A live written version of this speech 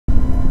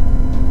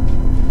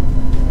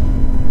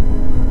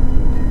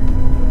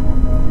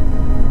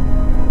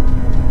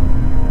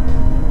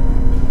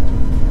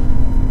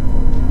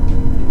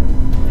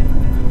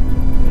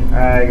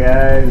Alright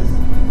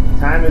guys,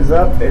 time is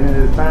up and it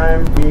is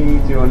time for me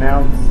to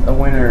announce a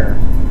winner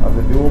of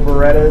the Dual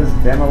Berettas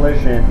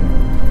Demolition.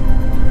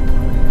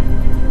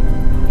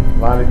 A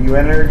lot of you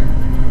entered,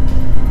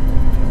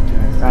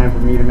 and it's time for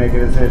me to make a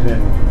decision.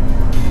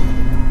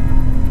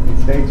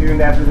 And stay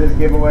tuned after this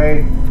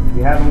giveaway. If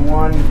you haven't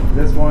won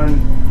this one,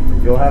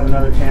 you'll have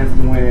another chance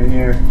to win in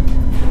here.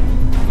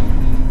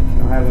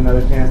 You'll have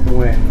another chance to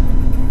win.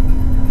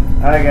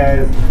 Alright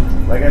guys,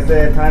 like I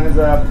said, time is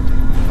up.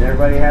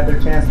 Everybody had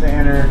their chance to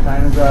enter.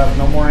 Time is up.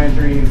 No more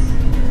entries.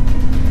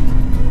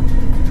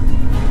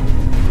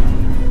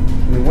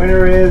 And the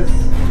winner is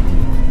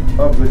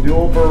of the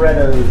Dual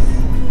Berettas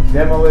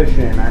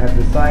Demolition. I have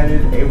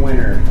decided a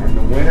winner. And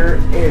the winner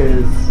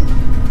is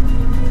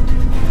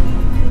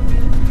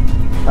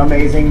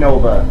Amazing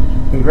Nova.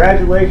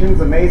 Congratulations,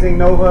 Amazing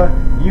Nova.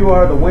 You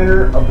are the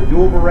winner of the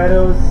Dual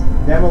Berettas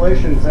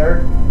Demolition,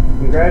 sir.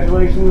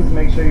 Congratulations.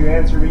 Make sure you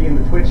answer me in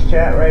the Twitch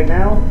chat right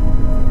now.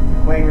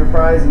 Claim your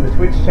prize in the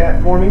Twitch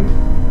chat for me.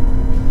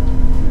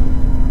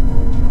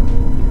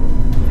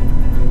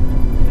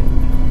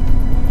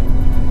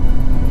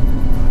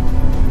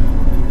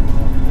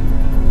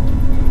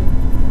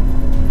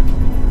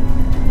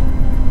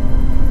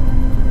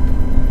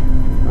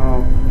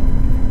 Oh.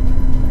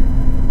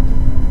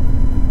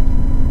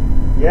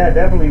 Yeah,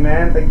 definitely,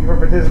 man. Thank you for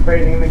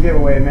participating in the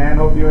giveaway, man.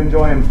 Hope you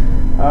enjoy them.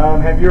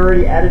 Have you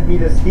already added me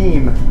to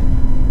Steam?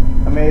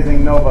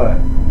 Amazing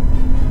Nova.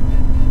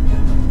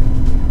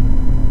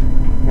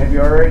 Have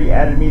you already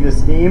added me to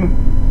Steam?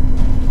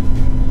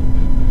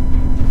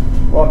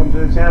 Welcome to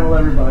the channel,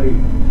 everybody.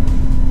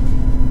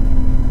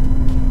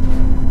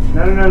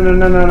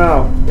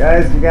 No.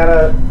 Guys, you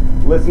gotta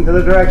listen to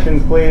the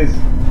directions, please.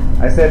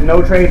 I said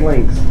no trade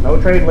links.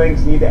 No trade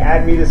links. You need to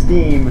add me to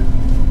Steam.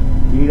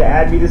 You need to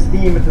add me to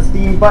Steam at the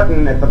Steam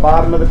button at the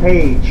bottom of the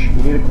page.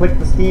 You need to click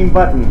the Steam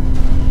button.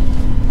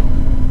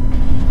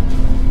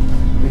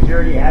 Did you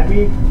already add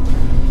me?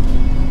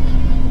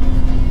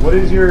 What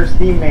is your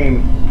Steam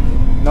name?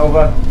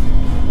 Nova.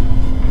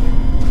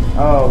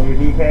 Oh, your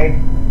DK?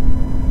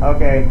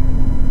 Okay.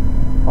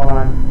 Hold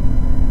on.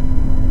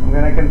 I'm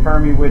gonna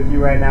confirm you with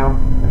you right now.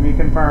 Let me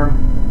confirm.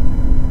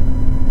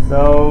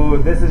 So,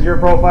 this is your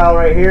profile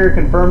right here.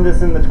 Confirm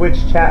this in the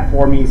Twitch chat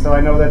for me so I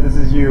know that this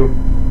is you.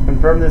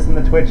 Confirm this in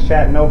the Twitch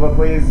chat, Nova,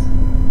 please.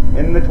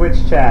 In the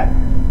Twitch chat.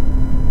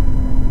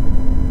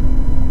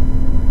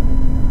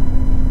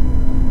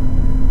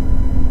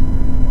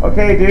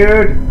 Okay,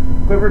 dude.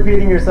 Quit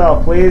repeating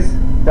yourself, please.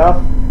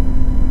 Duff.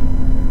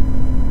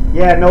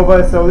 Yeah,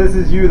 Nova, so this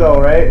is you though,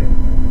 right?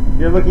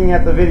 You're looking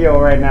at the video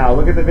right now.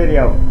 Look at the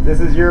video.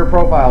 This is your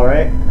profile,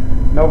 right?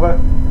 Nova?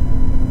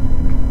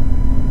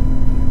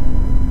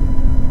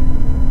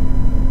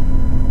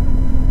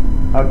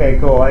 Okay,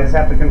 cool. I just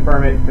have to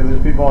confirm it because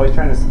there's people always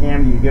trying to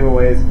scam these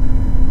giveaways.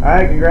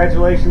 Alright,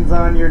 congratulations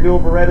on your Dual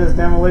Berettas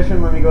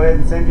Demolition. Let me go ahead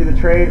and send you the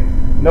trade.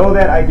 Know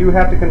that I do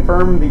have to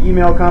confirm the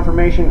email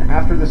confirmation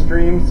after the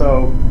stream,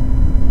 so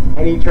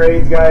any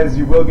trades, guys,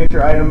 you will get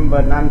your item,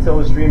 but not until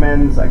the stream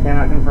ends. I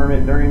cannot confirm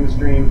it during the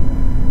stream,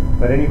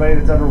 but anybody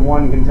that's ever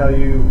won can tell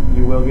you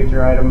you will get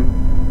your item.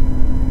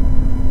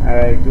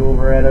 Alright, Dual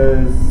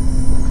Berettas.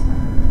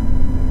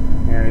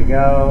 There we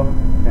go.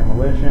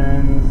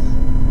 Demolitions.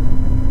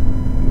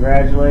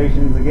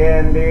 Congratulations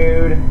again,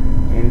 dude.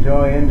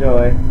 Enjoy,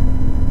 enjoy.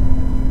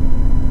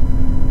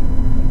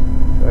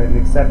 Go ahead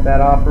and accept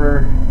that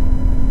offer.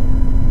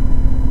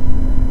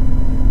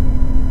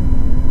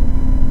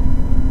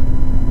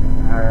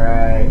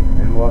 Alright,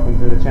 and welcome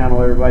to the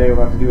channel, everybody. We're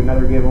about to do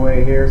another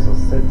giveaway here, so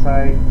sit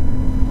tight.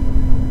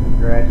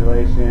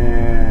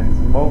 Congratulations.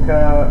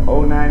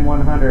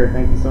 Mocha09100,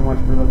 thank you so much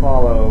for the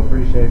follow.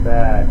 Appreciate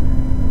that.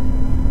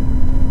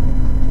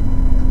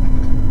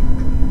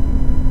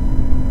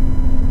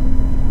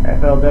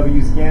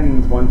 FLW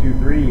Skins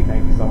 123,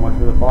 thank you so much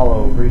for the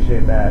follow.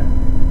 Appreciate that.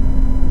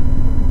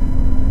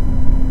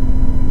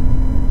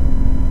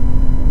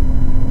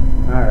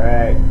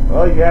 Alright,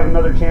 well, you have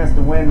another chance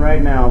to win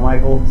right now,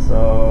 Michael,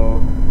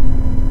 so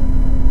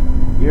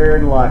you're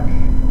in luck.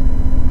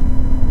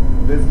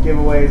 This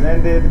giveaway is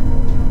ended.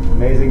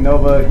 Amazing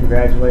Nova,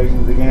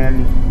 congratulations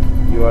again.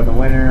 You are the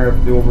winner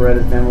of Dual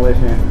Berettas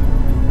Demolition.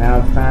 Now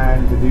it's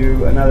time to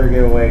do another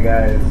giveaway,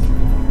 guys.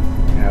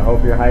 And I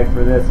hope you're hyped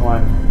for this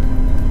one.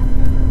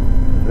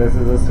 This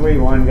is a sweet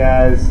one,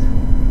 guys.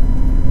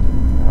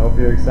 I hope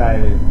you're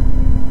excited.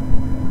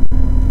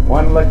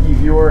 One lucky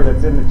viewer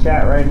that's in the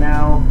chat right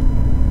now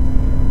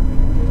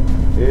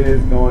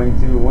is going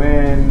to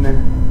win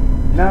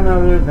none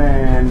other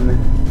than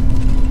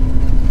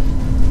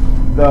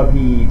the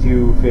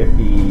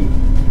P250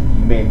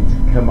 Mint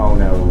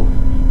Kimono.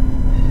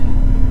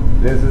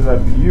 This is a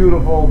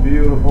beautiful,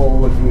 beautiful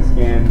looking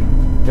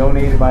skin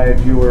donated by a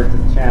viewer to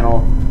the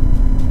channel.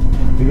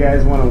 If you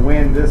guys want to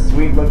win this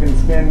sweet looking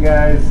skin,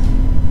 guys,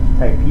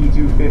 type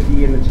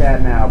P250 in the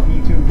chat now.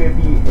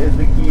 P250 is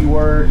the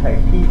keyword. Type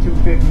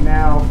P250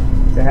 now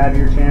to have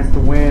your chance to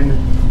win.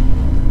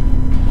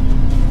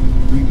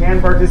 You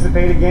can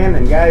participate again,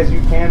 and guys,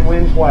 you can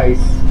win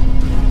twice.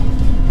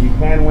 You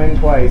can win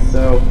twice,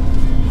 so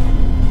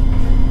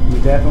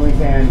definitely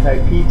can.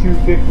 Type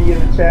P250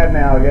 in the chat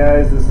now,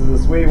 guys. This is a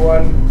sweet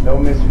one.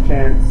 Don't miss your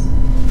chance.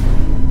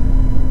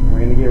 We're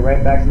going to get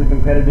right back to the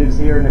competitives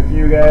here in a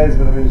few, guys,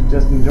 but I'm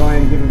just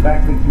enjoying giving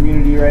back to the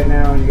community right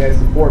now. You guys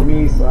support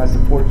me, so I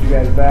support you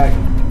guys back.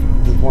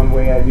 This is one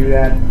way I do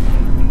that.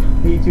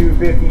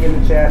 P250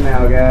 in the chat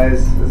now,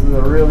 guys. This is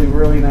a really,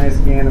 really nice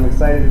skin. I'm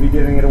excited to be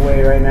giving it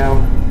away right now.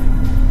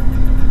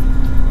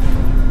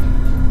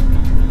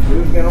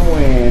 Who's gonna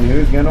win?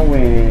 Who's gonna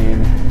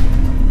win?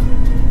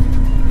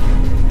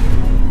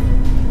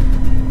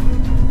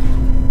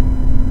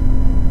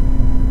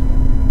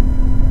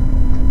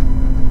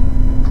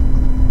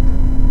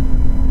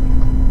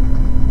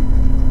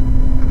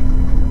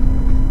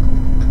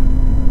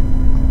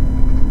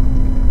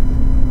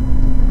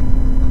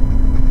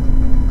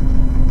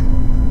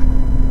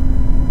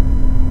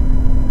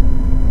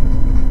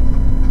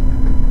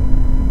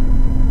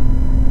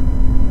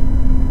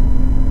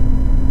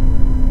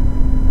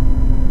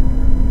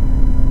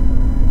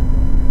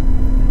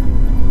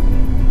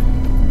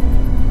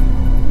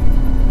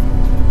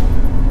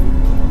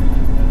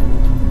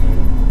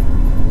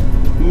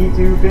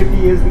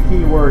 P250 is the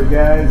keyword,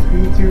 guys.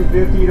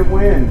 P250 to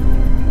win.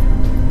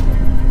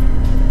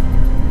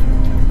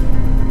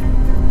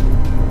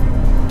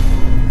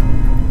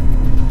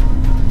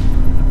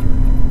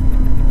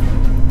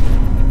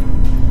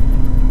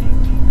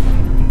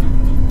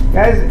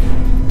 Guys,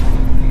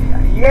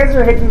 you guys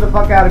are hitting the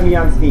fuck out of me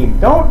on Steam.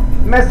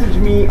 Don't message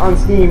me on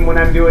Steam when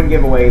I'm doing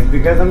giveaways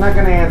because I'm not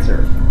going to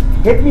answer.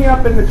 Hit me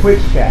up in the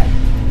Twitch chat.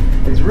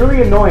 It's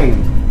really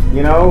annoying,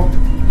 you know?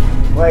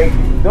 Like,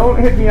 don't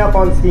hit me up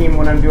on Steam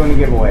when I'm doing a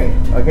giveaway,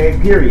 okay?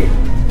 Period.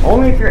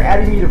 Only if you're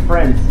adding me to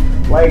friends.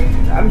 Like,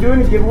 I'm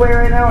doing a giveaway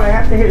right now and I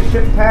have to hit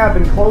Shift Tab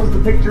and close the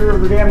picture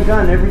of the damn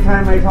gun every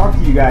time I talk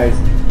to you guys.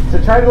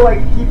 So try to, like,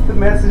 keep the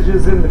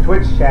messages in the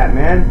Twitch chat,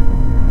 man.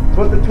 It's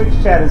what the Twitch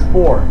chat is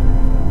for.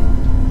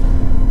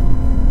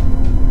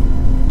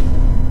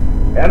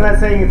 I'm not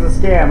saying it's a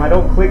scam. I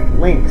don't click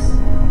links.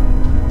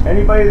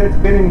 Anybody that's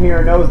been in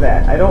here knows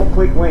that. I don't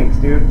click links,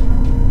 dude.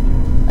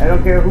 I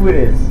don't care who it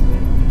is.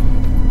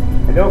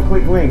 I don't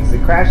click links.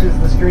 It crashes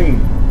the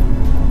stream.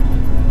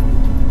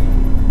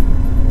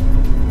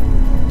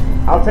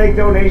 I'll take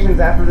donations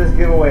after this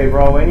giveaway,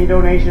 bro. Any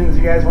donations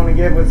you guys want to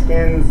give with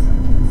skins,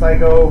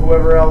 Psycho,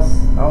 whoever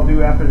else, I'll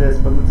do after this.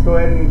 But let's go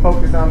ahead and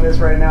focus on this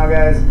right now,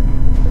 guys.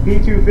 The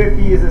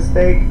P250 is at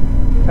stake.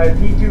 Type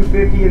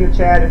P250 in the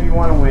chat if you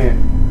want to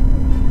win.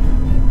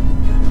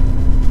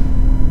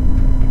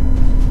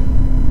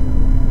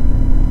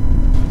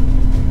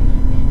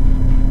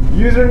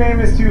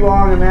 Username is too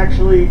long. I'm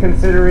actually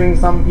considering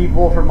some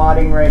people for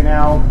modding right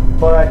now,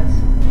 but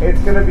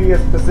it's going to be a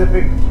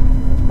specific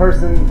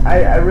person.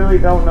 I really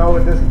don't know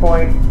at this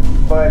point,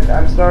 but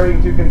I'm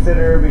starting to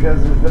consider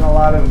because there's been a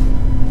lot of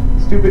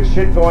stupid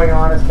shit going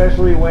on,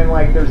 especially when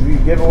like there's these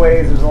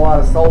giveaways. There's a lot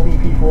of salty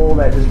people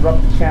that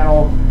disrupt the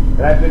channel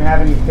that I've been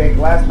having to kick.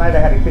 Last night I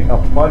had to kick a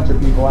bunch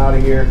of people out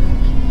of here.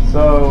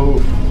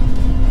 So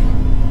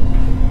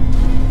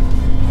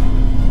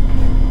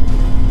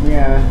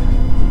yeah,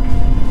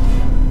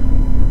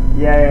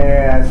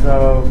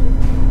 so,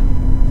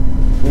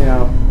 you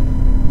know,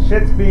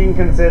 shit's being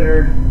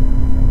considered.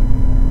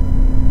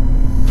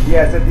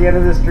 Yes, at the end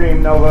of the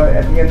stream, Nova,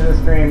 at the end of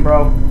the stream,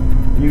 bro,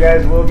 you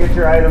guys will get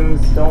your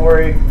items, don't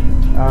worry.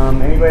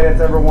 Anybody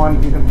that's ever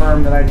won can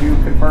confirm that I do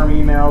confirm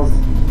emails,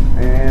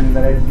 and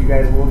that you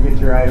guys will get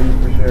your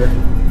items for sure.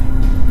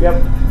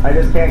 Yep, I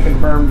just can't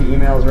confirm the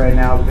emails right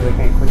now because I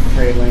can't click the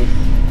trade links.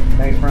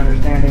 Thanks for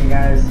understanding,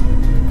 guys.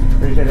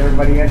 Appreciate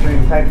everybody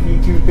entering. Type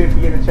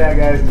P250 in the chat,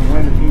 guys, to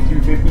win the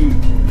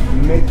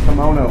P250 mint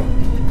kimono.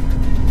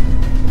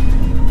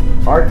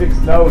 Arctic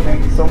Snow,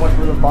 thank you so much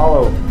for the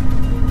follow.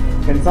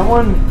 Can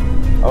someone...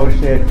 Oh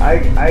shit,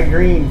 I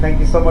Green,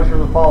 thank you so much for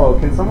the follow.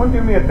 Can someone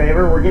do me a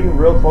favor? We're getting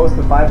real close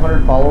to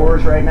 500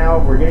 followers right now.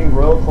 We're getting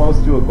real close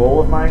to a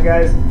goal of mine,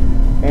 guys.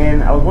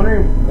 And I was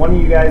wondering, one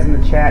of you guys in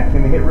the chat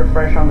can hit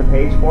refresh on the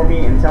page for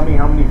me and tell me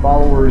how many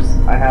followers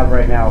I have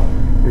right now.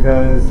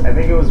 Because I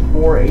think it was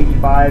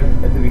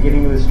 485 at the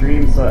beginning of the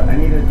stream, so I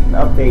need an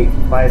update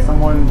by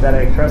someone that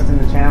I trust in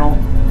the channel,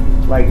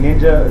 like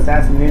Ninja,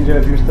 Assassin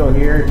Ninja, if you're still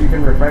here, if you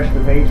can refresh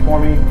the page for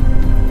me.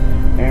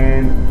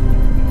 And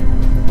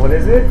what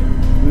is it?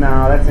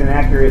 No, that's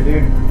inaccurate,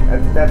 dude.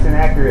 That's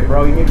inaccurate,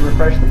 bro. You need to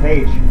refresh the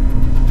page.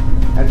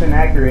 That's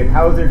inaccurate.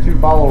 How is there 2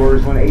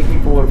 followers when 8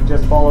 people have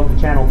just followed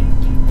the channel?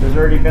 There's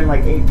already been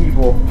like 8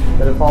 people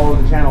that have followed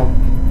the channel.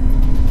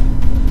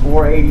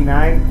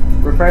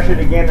 489. Refresh it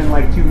again in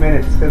like 2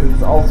 minutes because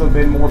it's also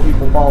been more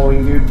people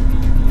following, dude.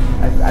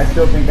 I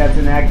still think that's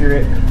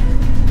inaccurate.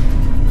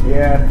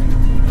 Yeah.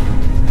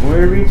 When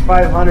we reach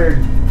 500,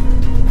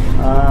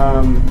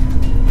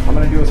 I'm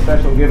going to do a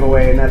special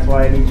giveaway, and that's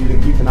why I need you to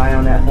keep an eye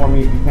on that for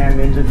me if you can,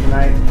 Ninja,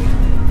 tonight.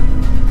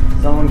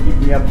 Someone keep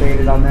me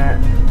updated on that.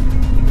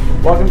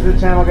 Welcome to the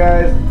channel,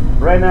 guys.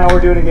 Right now we're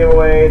doing a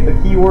giveaway. The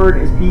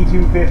keyword is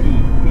P250.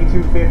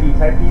 P250.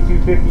 Type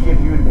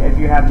P250 if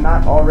you have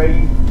not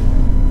already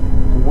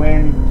to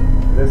win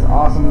this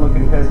awesome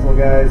looking pistol,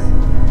 guys.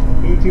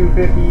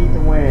 P250 to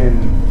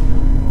win.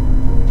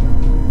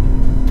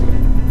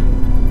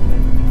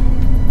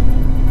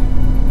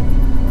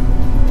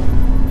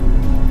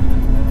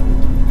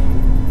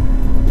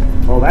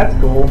 Well, that's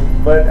cool,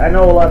 but I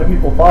know a lot of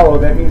people follow.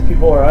 That means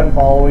people are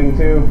unfollowing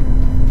too.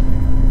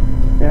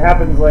 It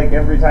happens like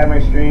every time I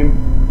stream.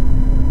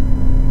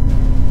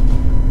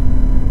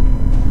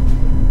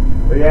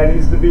 But yeah, it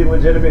needs to be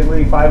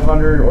legitimately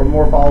 500 or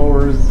more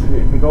followers.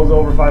 If it goes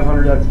over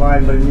 500, that's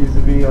fine, but it needs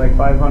to be like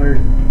 500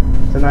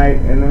 tonight,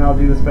 and then I'll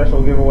do the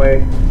special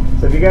giveaway.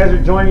 So if you guys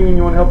are joining and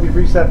you want to help me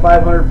reach that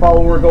 500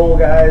 follower goal,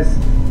 guys,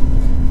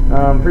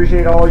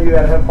 appreciate all of you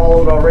that have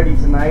followed already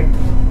tonight.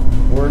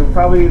 We're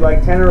probably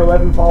like 10 or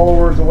 11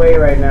 followers away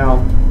right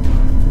now.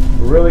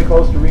 We're really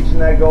close to reaching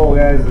that goal,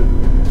 guys.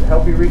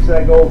 Help you reach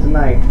that goal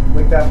tonight.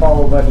 Click that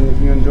follow button if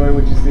you enjoy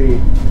what you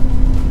see.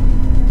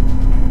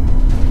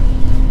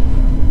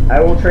 I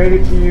will trade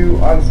it to you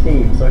on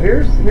Steam. So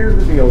here's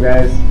the deal,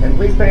 guys, and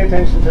please pay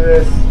attention to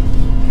this,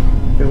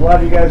 because a lot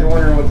of you guys are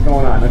wondering what's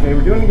going on. Okay,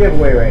 we're doing a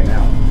giveaway right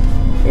now.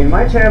 In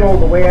my channel,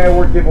 the way I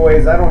work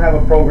giveaways, I don't have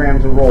a program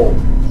to roll,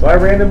 so I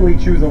randomly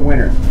choose a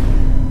winner.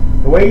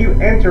 The way you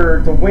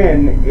enter to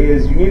win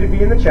is you need to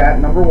be in the chat,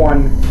 number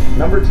one.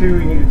 Number two,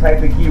 you need to type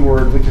the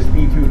keyword, which is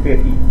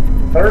P250.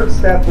 Third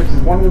step, which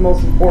is one of the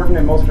most important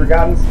and most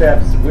forgotten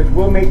steps, which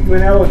will make you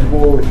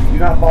ineligible if you do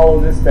not follow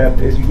this step,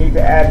 is you need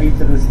to add me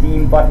to the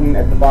Steam button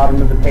at the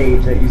bottom of the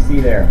page that you see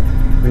there.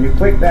 When you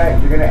click that,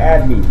 you're going to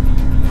add me.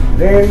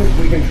 Then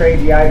we can trade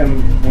the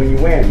item when you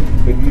win.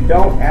 If you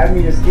don't add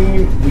me to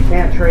Steam, we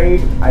can't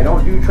trade. I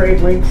don't do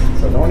trade links,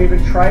 so don't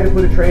even try to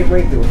put a trade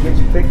link. It will get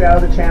you kicked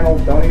out of the channel.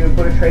 Don't even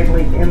put a trade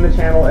link in the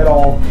channel at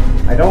all.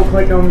 I don't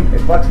click them.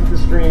 It fucks with the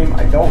stream.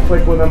 I don't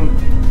click with them.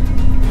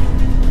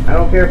 I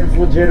don't care if it's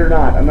legit or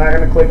not. I'm not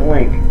going to click a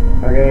link.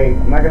 Okay?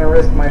 I'm not going to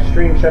risk my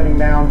stream shutting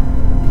down.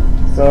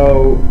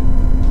 So,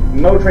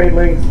 no trade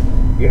links.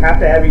 You have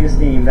to add me to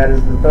Steam. That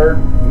is the third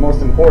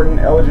most important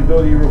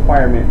eligibility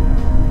requirement.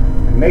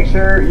 Make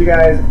sure you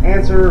guys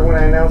answer when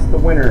I announce the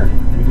winner.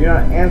 If you do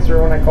not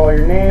answer when I call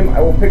your name, I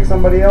will pick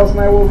somebody else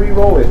and I will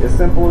re-roll it. As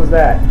simple as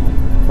that.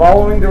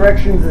 Following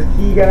directions is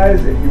key,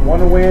 guys. If you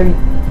want to win,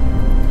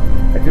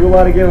 I do a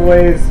lot of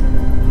giveaways.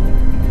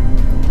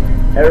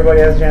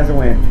 Everybody has a chance to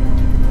win.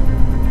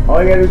 All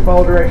you gotta do is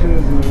follow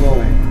directions and you will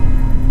win.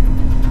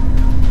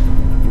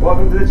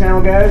 Welcome to the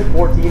channel, guys.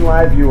 14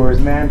 live viewers,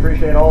 man.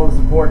 Appreciate all the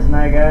support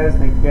tonight, guys.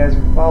 Thank you guys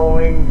for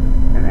following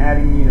and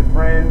adding me to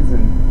friends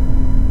and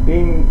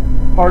being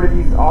part of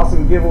these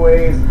awesome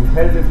giveaways,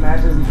 competitive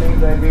matches and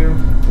things I do.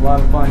 It's a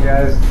lot of fun,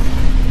 guys.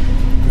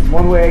 It's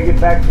one way I get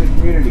back to the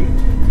community.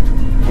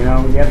 You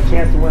know, you have a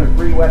chance to win a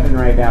free weapon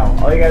right now.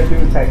 All you gotta do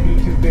is type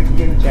P250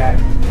 in the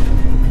chat,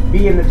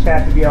 be in the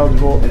chat to be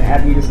eligible, and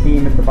add me to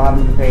Steam at the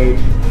bottom of the page.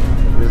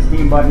 There's a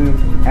Steam button,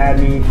 add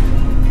me.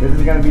 This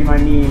is gonna be my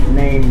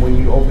name when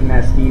you open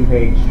that Steam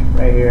page,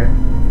 right here.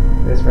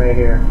 This right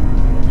here.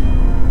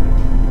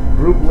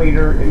 Group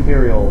Leader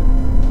Imperial.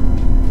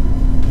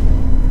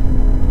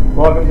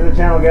 Welcome to the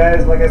channel,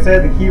 guys. Like I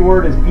said, the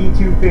keyword is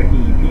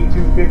P250.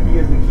 P250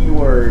 is the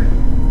keyword.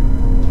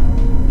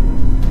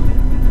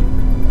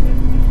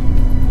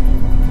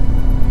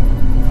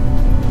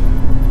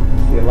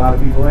 See a lot of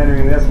people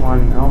entering this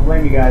one. I don't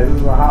blame you guys. This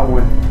is a hot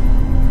one.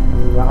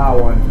 This is a hot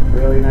one.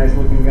 Really nice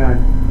looking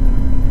gun.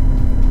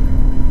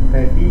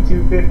 Okay,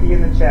 P250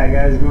 in the chat,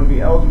 guys. If you want to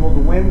be eligible to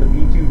win the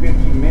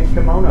P250 mint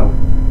kimono.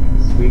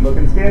 Sweet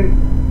looking skin.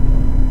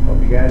 Hope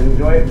you guys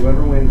enjoy it,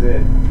 whoever wins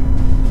it.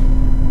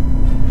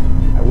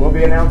 I will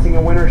be announcing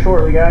a winner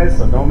shortly, guys,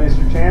 so don't miss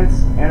your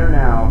chance. Enter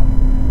now.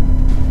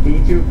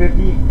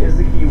 P250 is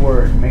the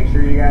keyword. Make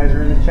sure you guys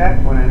are in the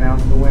chat when I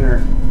announce the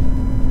winner.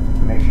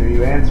 Make sure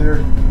you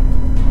answer.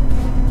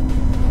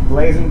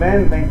 Blaze and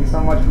Ben, thank you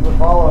so much for the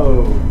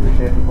follow.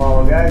 Appreciate the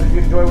follow, guys. If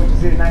you enjoy what you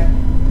see tonight,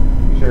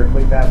 be sure to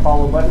click that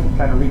follow button.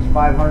 Trying to reach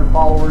 500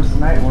 followers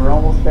tonight, and we're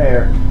almost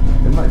there.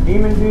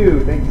 Demon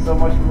Dude, thank you so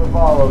much for the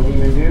follow,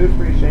 Demon Dude.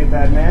 Appreciate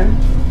that, man.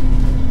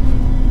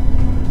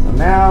 So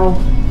now,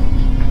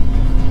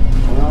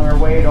 we're on our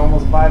way to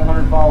almost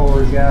 500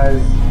 followers,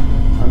 guys.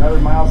 Another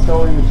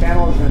milestone in the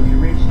channel is going to be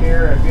reached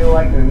here, I feel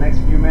like, in the next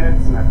few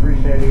minutes, and I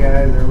appreciate you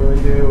guys, I really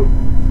do.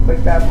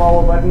 Click that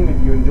follow button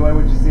if you enjoy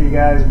what you see,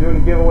 guys. We're doing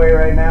a giveaway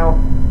right now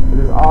for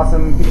this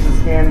awesome piece of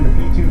skin, the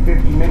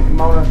P250 mint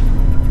kimono.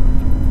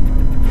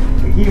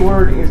 The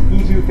keyword is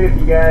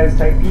P250, guys.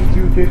 Type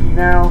P250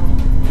 now.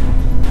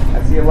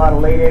 I see a lot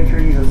of late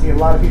entries. I see a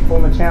lot of people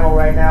on the channel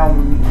right now.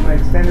 I'm going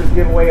to extend this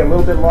giveaway a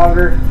little bit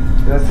longer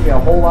because I see a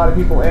whole lot of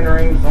people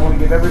entering, so I want to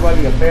give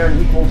everybody a fair and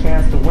equal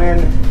chance to win.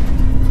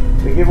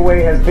 The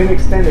giveaway has been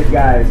extended,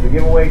 guys. The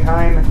giveaway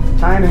time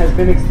has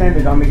been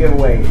extended on the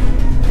giveaway.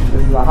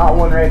 This is a hot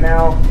one right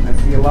now. I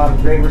see a lot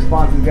of great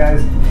responses,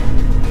 guys.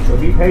 So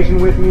be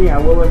patient with me. I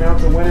will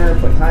announce a winner,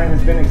 but time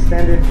has been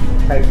extended.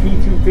 Type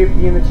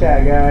P250 in the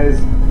chat,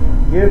 guys.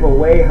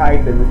 Giveaway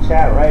hype in the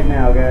chat right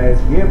now, guys.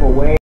 Giveaway.